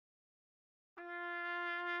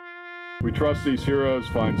We trust these heroes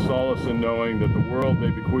find solace in knowing that the world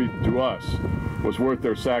they bequeathed to us was worth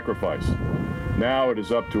their sacrifice. Now it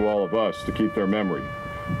is up to all of us to keep their memory.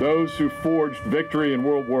 Those who forged victory in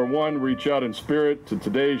World War I reach out in spirit to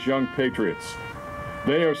today's young patriots.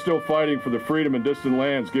 They are still fighting for the freedom in distant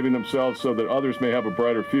lands, giving themselves so that others may have a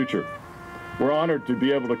brighter future. We're honored to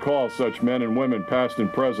be able to call such men and women, past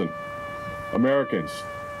and present, Americans,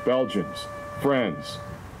 Belgians, friends.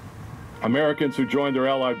 Americans who joined their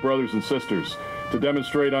allied brothers and sisters to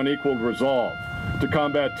demonstrate unequaled resolve, to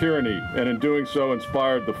combat tyranny, and in doing so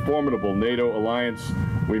inspired the formidable NATO alliance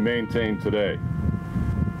we maintain today.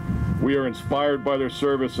 We are inspired by their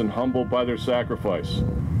service and humbled by their sacrifice.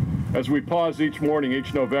 As we pause each morning,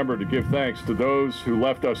 each November, to give thanks to those who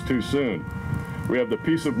left us too soon, we have the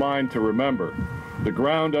peace of mind to remember the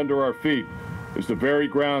ground under our feet is the very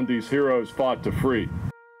ground these heroes fought to free.